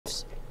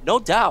No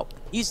doubt.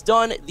 He's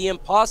done the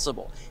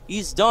impossible.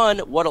 He's done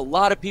what a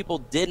lot of people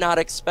did not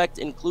expect,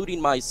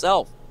 including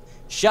myself.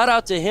 Shout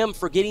out to him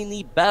for getting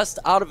the best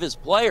out of his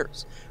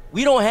players.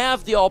 We don't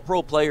have the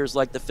all-pro players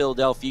like the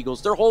Philadelphia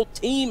Eagles. Their whole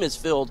team is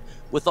filled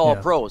with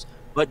all-pros.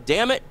 But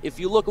damn it, if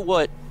you look at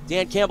what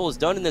Dan Campbell has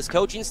done in this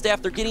coaching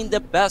staff, they're getting the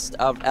best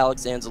out of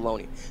Alex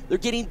Anzalone. They're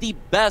getting the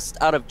best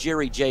out of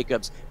Jerry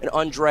Jacobs, an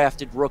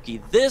undrafted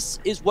rookie. This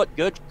is what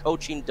good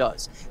coaching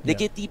does. They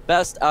get the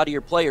best out of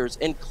your players,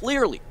 and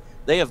clearly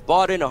they have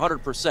bought in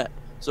 100%.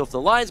 So if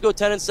the Lions go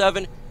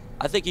 10-7,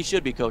 I think he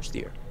should be Coach of the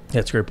Year.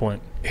 That's a great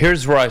point.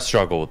 Here's where I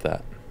struggle with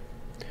that.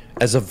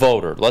 As a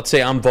voter, let's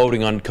say I'm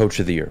voting on Coach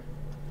of the Year,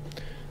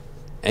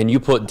 and you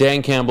put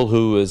Dan Campbell,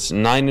 who is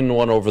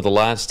 9-1 over the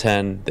last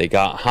 10. They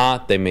got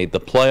hot. They made the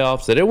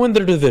playoffs. They didn't win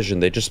their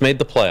division. They just made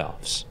the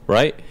playoffs,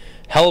 right?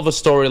 Hell of a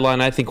storyline.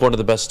 I think one of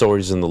the best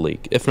stories in the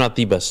league, if not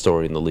the best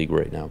story in the league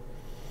right now.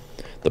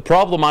 The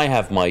problem I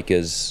have, Mike,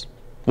 is,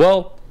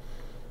 well,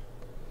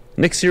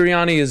 Nick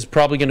Sirianni is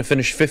probably going to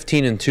finish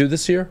 15-2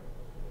 this year,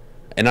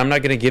 and I'm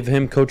not going to give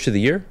him Coach of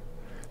the Year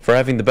for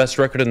having the best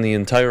record in the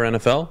entire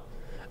NFL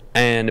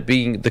and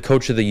being the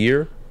Coach of the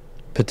Year,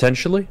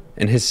 potentially,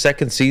 in his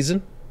second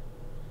season.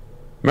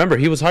 Remember,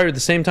 he was hired the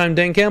same time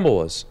Dan Campbell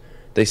was.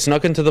 They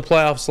snuck into the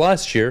playoffs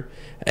last year,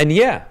 and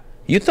yeah,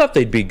 you thought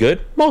they'd be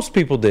good. Most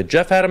people did.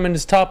 Jeff had them in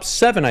his top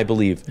 7, I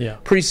believe,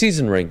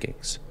 preseason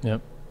rankings.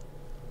 Yep.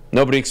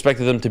 Nobody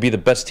expected them to be the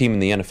best team in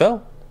the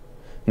NFL.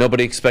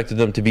 Nobody expected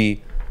them to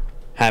be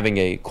having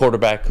a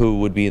quarterback who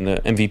would be in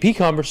the MVP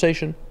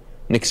conversation.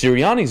 Nick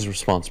Sirianni's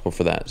responsible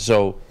for that.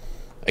 So,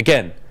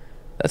 again,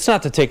 that's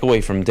not to take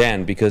away from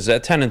Dan, because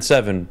at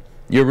 10-7,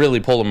 you're really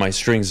pulling my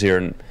strings here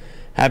and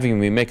having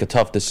me make a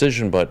tough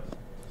decision. But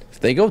if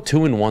they go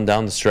 2-1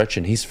 down the stretch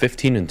and he's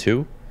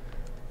 15-2,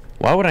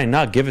 why would I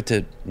not give it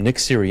to Nick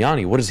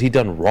Sirianni? What has he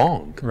done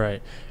wrong?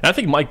 Right. And I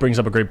think Mike brings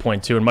up a great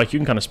point, too. And, Mike, you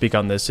can kind of speak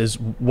on this, is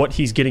what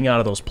he's getting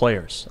out of those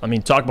players. I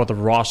mean, talk about the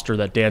roster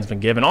that Dan's been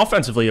given.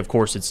 Offensively, of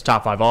course, it's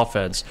top 5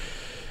 offense.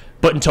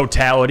 But in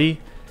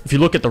totality, if you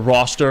look at the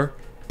roster,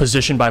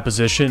 position by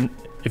position,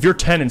 if you're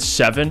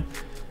 10-7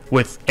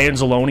 with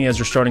Anzalone as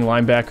your starting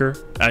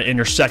linebacker and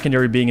your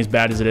secondary being as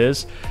bad as it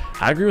is,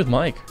 I agree with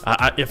Mike.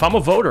 If I'm a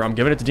voter, I'm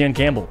giving it to Dan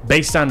Campbell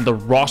based on the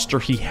roster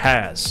he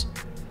has.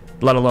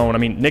 Let alone, I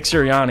mean, Nick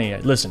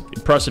Sirianni, listen,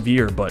 impressive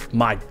year, but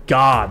my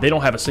God, they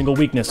don't have a single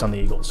weakness on the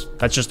Eagles.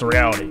 That's just the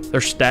reality. They're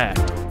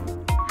stacked.